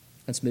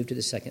 let's move to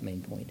the second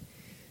main point.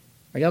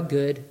 Are y'all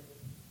good?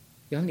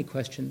 You have any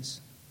questions?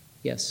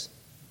 Yes.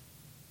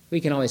 We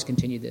can always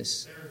continue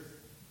this.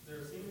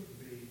 There's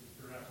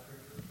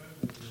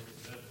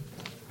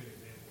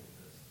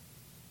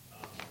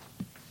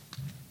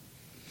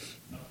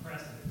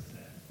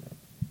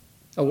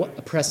Oh, what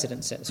a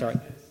precedent set. Sorry.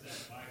 It's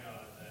set by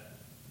God that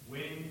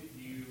when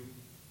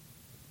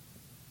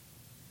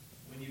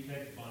you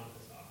take the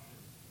Boniface option,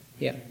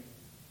 Yeah. you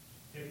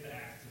take the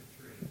axe of the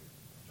tree,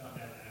 chop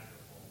down the asher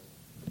poles,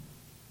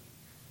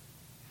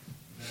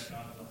 that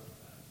God blesses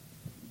that.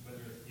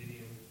 Whether it's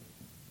Gideon,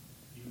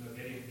 even though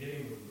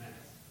Gideon was a mess,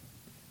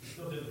 he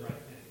still did the right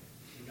thing.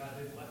 And God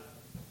did bless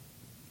him.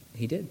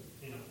 He did.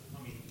 You know,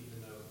 I mean, even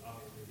though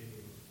obviously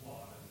Gideon was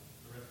flawed, and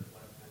the rest of his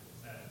life is kind of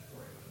a sad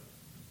story, but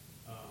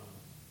I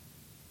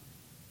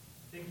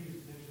think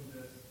you mentioned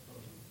this from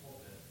the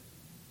pulpit,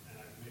 and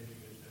maybe you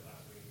mentioned it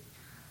last week.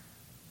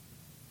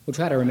 We'll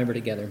try to remember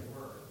together. The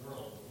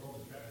world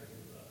is drafted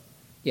into us.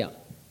 Yeah.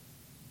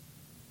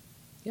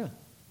 Yeah.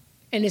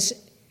 And it's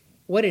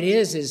what it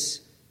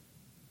is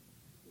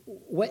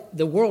what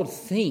the world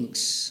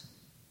thinks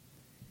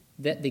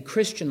that the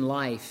Christian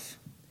life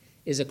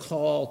is a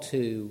call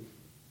to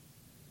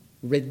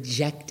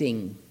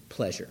rejecting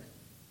pleasure.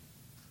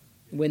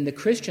 When the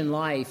Christian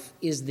life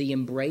is the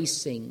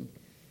embracing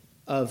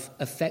of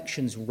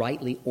affections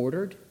rightly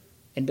ordered,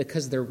 and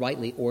because they're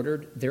rightly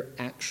ordered, they're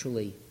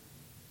actually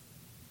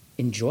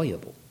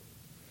enjoyable.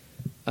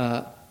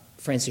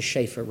 Francis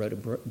Schaeffer wrote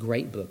a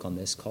great book on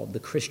this called The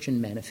Christian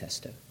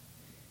Manifesto.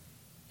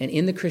 And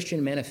in The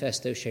Christian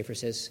Manifesto, Schaeffer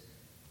says,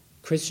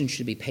 Christians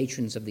should be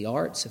patrons of the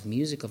arts, of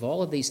music, of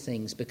all of these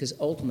things, because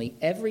ultimately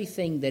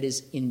everything that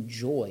is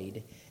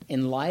enjoyed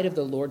in light of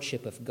the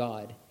lordship of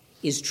God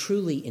is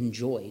truly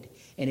enjoyed,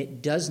 and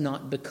it does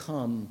not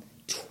become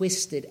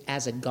twisted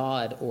as a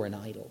god or an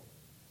idol.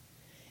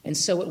 And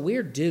so what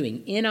we're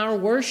doing in our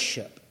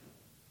worship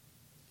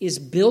is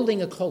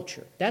building a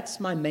culture. That's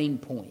my main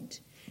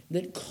point,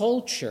 that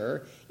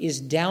culture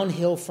is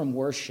downhill from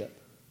worship.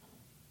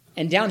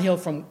 And downhill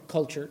from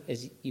culture,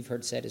 as you've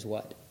heard said, is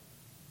what?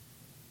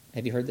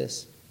 Have you heard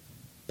this?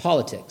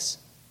 Politics.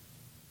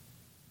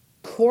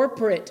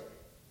 Corporate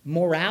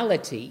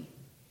morality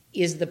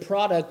is the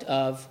product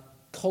of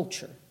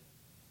culture.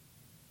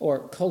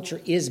 Or culture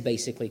is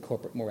basically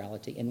corporate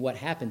morality. And what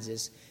happens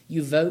is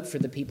you vote for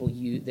the people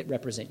that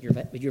represent your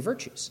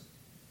virtues.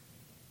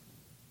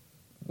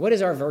 What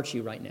is our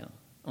virtue right now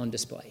on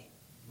display?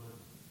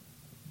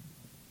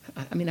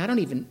 I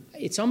mean,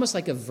 it's almost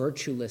like a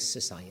virtueless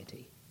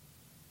society.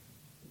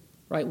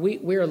 Right,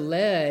 we're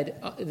led,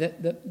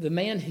 the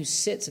man who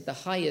sits at the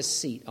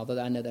highest seat,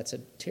 although I know that's a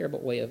terrible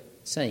way of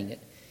saying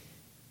it,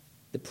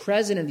 the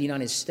President of the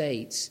United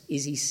States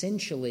is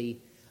essentially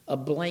a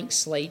blank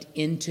slate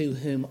into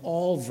whom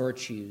all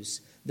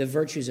virtues, the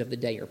virtues of the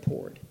day, are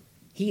poured.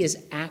 He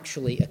is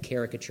actually a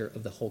caricature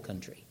of the whole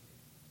country.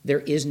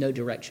 There is no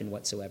direction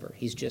whatsoever.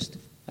 He's just,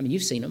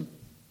 you've seen him,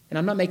 and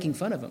I'm not making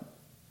fun of him.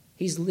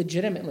 He's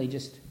legitimately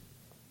just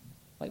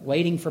like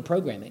waiting for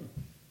programming.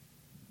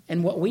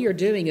 And what we are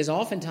doing is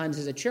oftentimes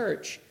as a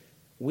church,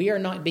 we are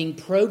not being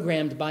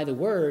programmed by the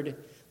word.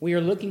 We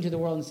are looking to the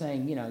world and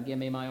saying, give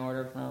me my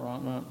order,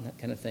 that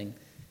kind of thing.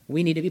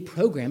 We need to be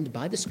programmed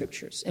by the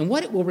scriptures. And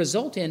what it will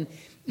result in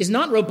is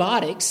not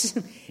robotics.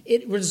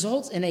 It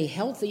results in a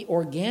healthy,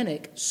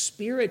 organic,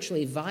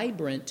 spiritually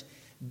vibrant,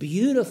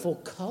 beautiful,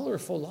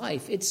 colorful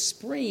life. It's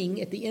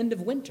spring at the end of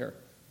winter.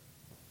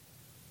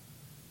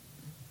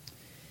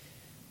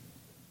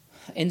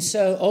 And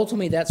so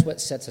ultimately that's what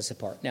sets us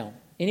apart. Now,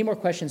 any more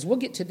questions? We'll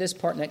get to this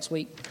part next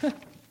week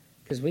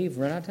because we've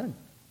run out of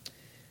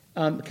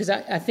time. Because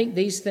I think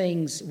these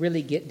things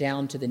really get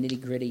down to the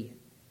nitty-gritty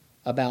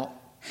about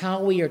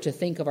how we are to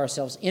think of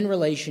ourselves in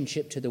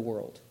relationship to the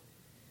world.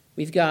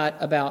 We've got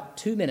about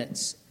 2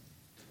 minutes.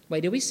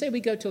 Wait, did we say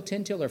we go till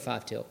 10 till or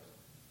 5 till?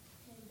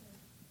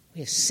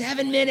 We have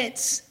 7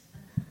 minutes.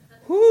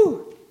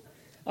 Whew.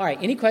 All right,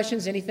 any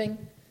questions, anything?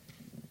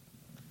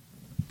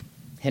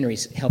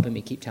 Henry's helping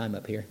me keep time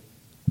up here.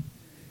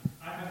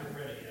 I haven't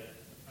read it yet,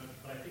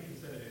 but I think he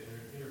said it in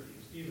an interview.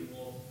 Stephen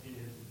Wolfe, in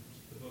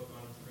the book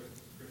on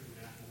Christian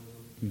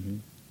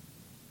nationalism,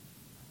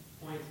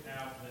 points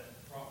out that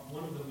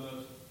one of the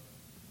most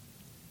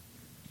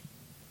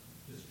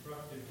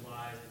destructive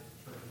lies that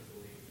the churches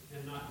believe,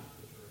 and not just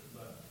the church,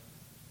 but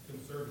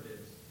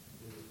conservatives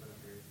in this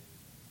country,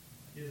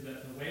 is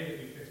that the way that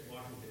we fix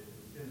Washington is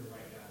to send the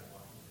right guy to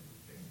Washington to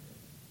fix it.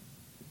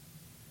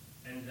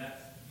 And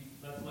that's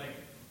like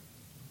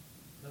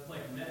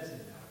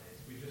medicine nowadays.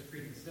 We just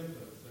treat the symptoms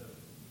instead of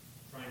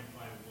trying to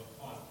find what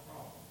caused the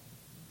problem.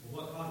 Well,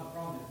 what caused the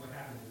problem is what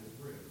happens in this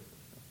room.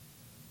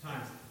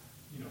 Times,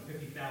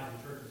 50,000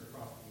 churches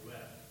across the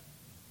U.S.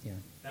 Yeah.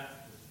 That's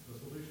the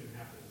solution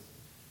happens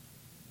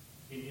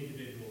in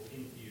individuals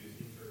infused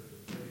in churches,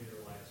 living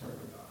their life,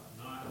 serving God.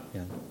 Not,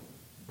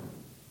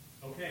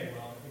 okay,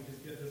 well, if we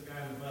just get this guy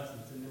on the bus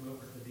and send him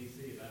over to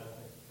D.C., that'll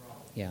fix the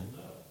problem. Yeah.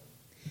 No.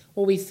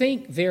 Well, we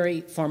think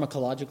very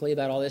pharmacologically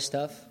about all this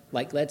stuff,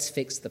 like let's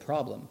fix the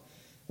problem.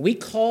 We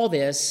call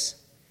this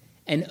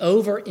an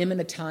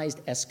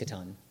over-immanentized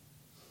eschaton,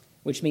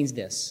 which means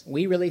this.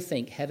 We really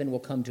think heaven will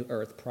come to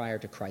earth prior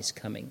to Christ's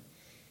coming,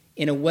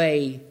 in a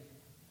way,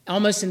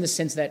 almost in the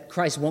sense that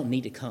Christ won't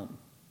need to come.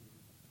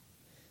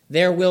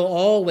 There will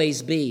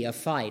always be a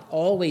fight,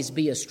 always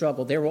be a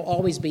struggle. There will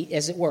always be,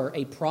 as it were,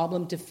 a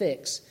problem to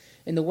fix.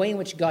 And the way in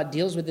which God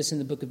deals with this in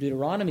the book of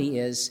Deuteronomy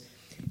is,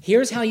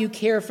 here's how you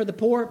care for the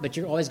poor, but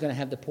you're always going to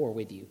have the poor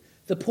with you.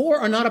 The poor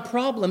are not a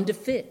problem to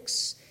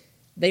fix.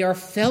 They are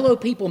fellow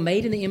people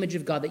made in the image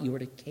of God that you are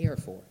to care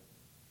for.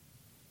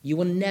 You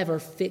will never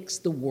fix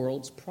the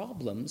world's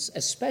problems,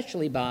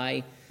 especially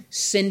by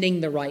sending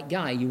the right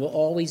guy. You will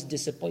always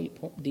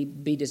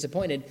be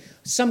disappointed.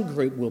 Some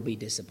group will be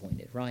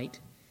disappointed, right?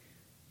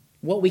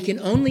 What we can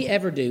only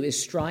ever do is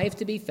strive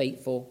to be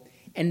faithful.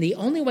 And the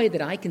only way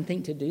that I can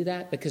think to do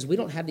that, because we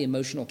don't have the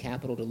emotional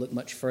capital to look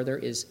much further,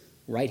 is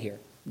right here,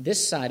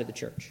 this side of the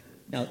church.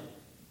 Now,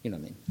 you know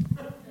what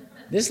I mean.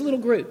 This little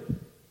group,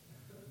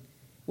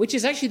 which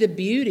is actually the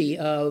beauty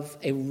of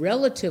a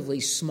relatively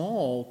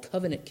small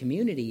covenant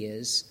community,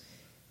 is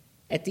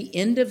at the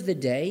end of the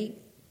day,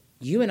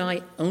 you and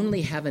I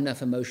only have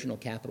enough emotional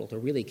capital to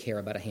really care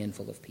about a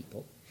handful of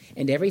people.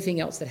 And everything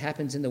else that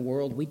happens in the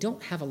world, we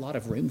don't have a lot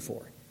of room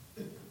for.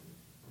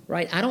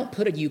 Right? I don't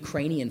put a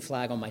Ukrainian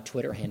flag on my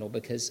Twitter handle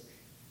because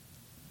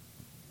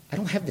I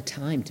don't have the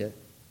time to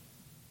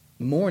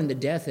mourn the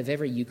death of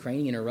every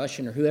Ukrainian or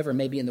Russian or whoever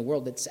may be in the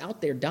world that's out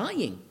there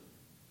dying.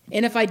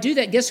 And if I do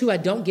that, guess who I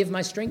don't give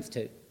my strength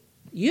to?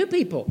 You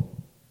people.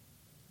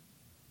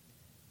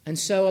 And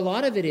so a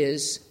lot of it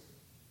is,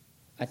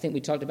 I think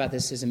we talked about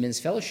this as a men's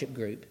fellowship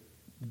group,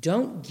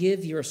 don't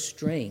give your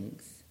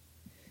strength,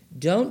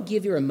 don't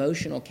give your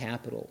emotional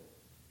capital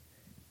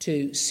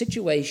to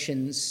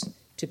situations,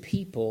 to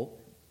people,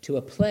 to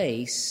a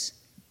place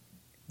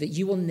that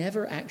you will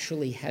never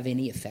actually have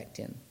any effect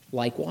in,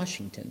 like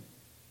Washington.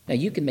 Now,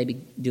 you can maybe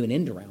do an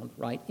end around,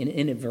 right, an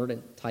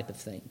inadvertent type of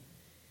thing.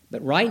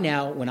 But right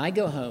now, when I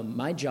go home,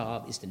 my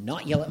job is to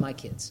not yell at my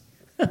kids,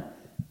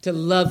 to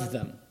love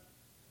them,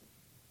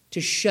 to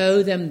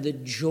show them the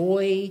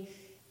joy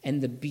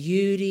and the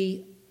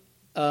beauty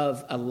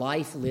of a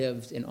life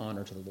lived in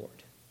honor to the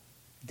Lord.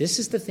 This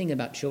is the thing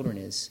about children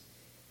is,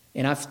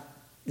 and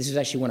this is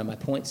actually one of my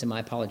points in my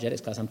apologetics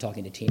class. I'm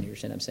talking to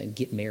teenagers and I'm saying,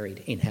 get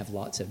married and have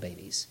lots of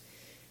babies.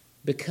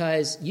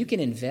 Because you can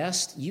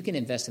invest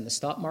in the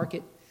stock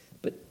market,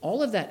 but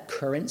all of that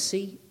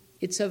currency,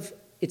 it's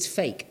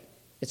fake.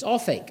 It's all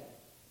fake.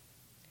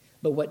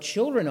 But what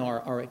children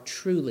are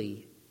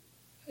truly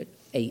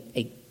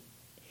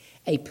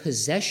a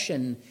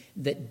possession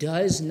that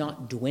does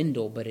not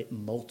dwindle, but it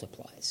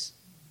multiplies.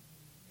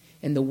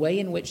 And the way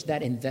in which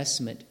that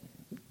investment,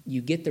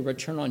 you get the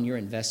return on your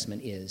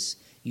investment is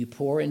you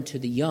pour into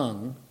the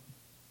young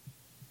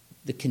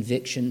the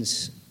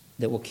convictions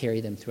that will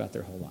carry them throughout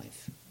their whole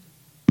life.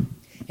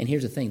 And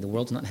here's the thing, the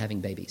world's not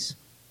having babies,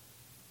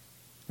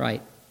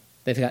 right?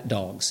 They've got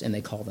dogs, and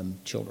they call them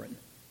children.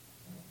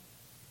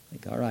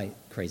 Like, all right,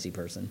 crazy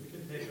person. We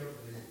can take over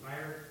the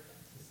entire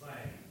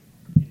society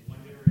in one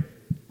generation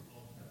with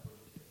all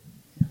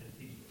the and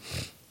teach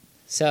them.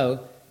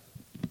 So,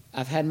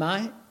 I've had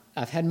my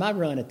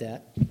run at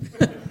that.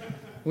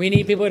 We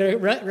need people to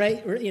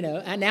right, you know.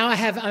 And now I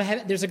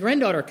have. There's a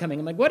granddaughter coming.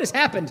 I'm like, what has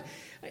happened?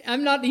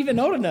 I'm not even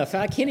old enough.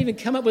 I can't even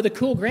come up with a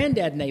cool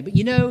granddad name. But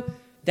you know,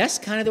 that's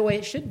kind of the way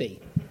it should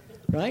be,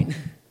 right?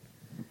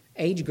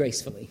 Age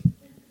gracefully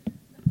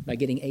by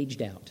getting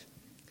aged out.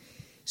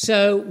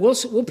 So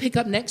we'll pick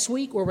up next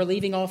week where we're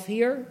leaving off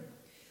here.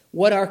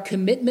 What our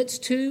commitments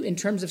to in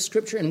terms of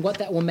Scripture and what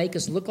that will make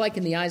us look like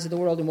in the eyes of the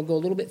world, and we'll go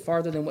a little bit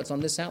farther than what's on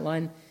this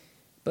outline.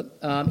 But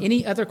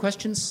any other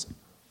questions?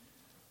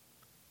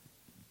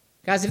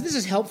 Guys, if this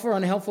is helpful or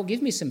unhelpful,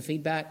 give me some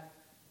feedback.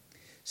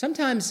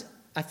 Sometimes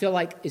I feel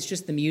like it's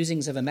just the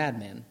musings of a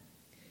madman.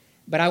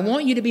 But I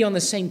want you to be on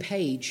the same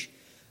page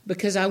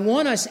because I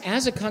want us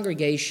as a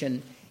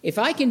congregation, if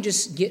I can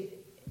just get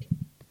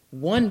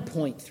one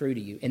point through to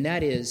you, and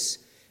that is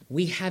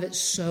we have it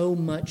so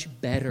much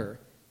better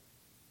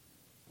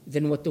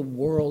than what the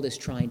world is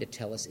trying to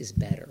tell us is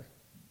better.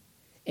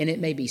 And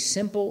it may be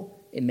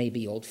simple, it may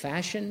be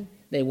old-fashioned,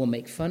 they will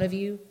make fun of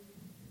you,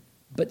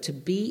 but to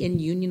be in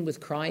union with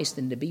Christ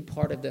and to be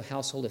part of the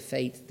household of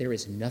faith, there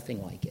is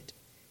nothing like it.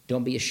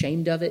 Don't be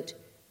ashamed of it.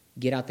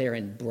 Get out there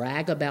and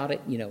brag about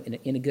it, you know,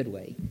 in a good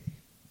way,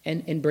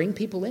 and bring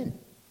people in.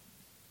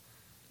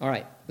 All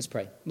right, let's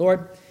pray.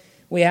 Lord,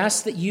 we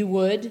ask that you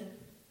would,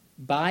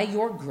 by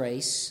your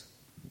grace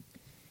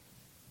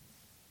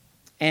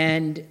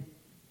and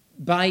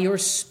by your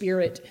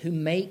Spirit who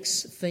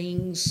makes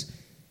things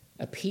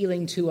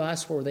appealing to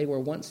us where they were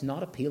once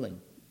not appealing,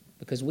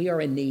 because we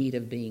are in need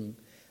of being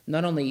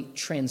not only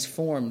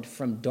transformed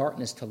from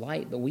darkness to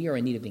light, but we are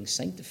in need of being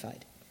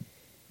sanctified.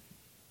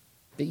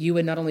 That you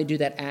would not only do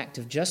that act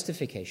of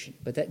justification,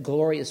 but that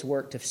glorious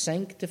work of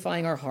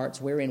sanctifying our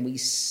hearts, wherein we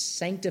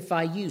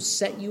sanctify you,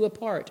 set you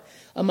apart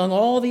among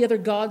all the other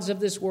gods of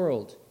this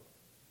world.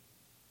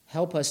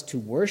 Help us to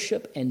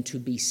worship and to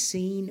be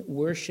seen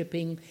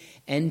worshiping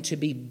and to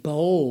be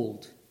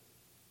bold.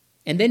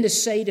 And then to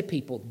say to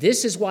people,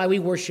 this is why we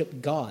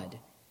worship God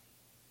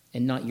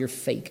and not your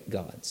fake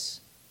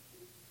gods.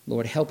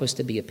 Lord, help us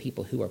to be a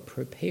people who are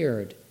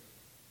prepared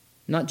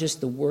not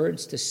just the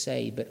words to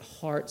say, but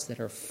hearts that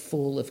are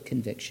full of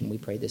conviction. We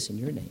pray this in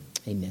your name.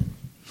 Amen.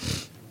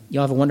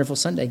 Y'all have a wonderful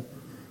Sunday.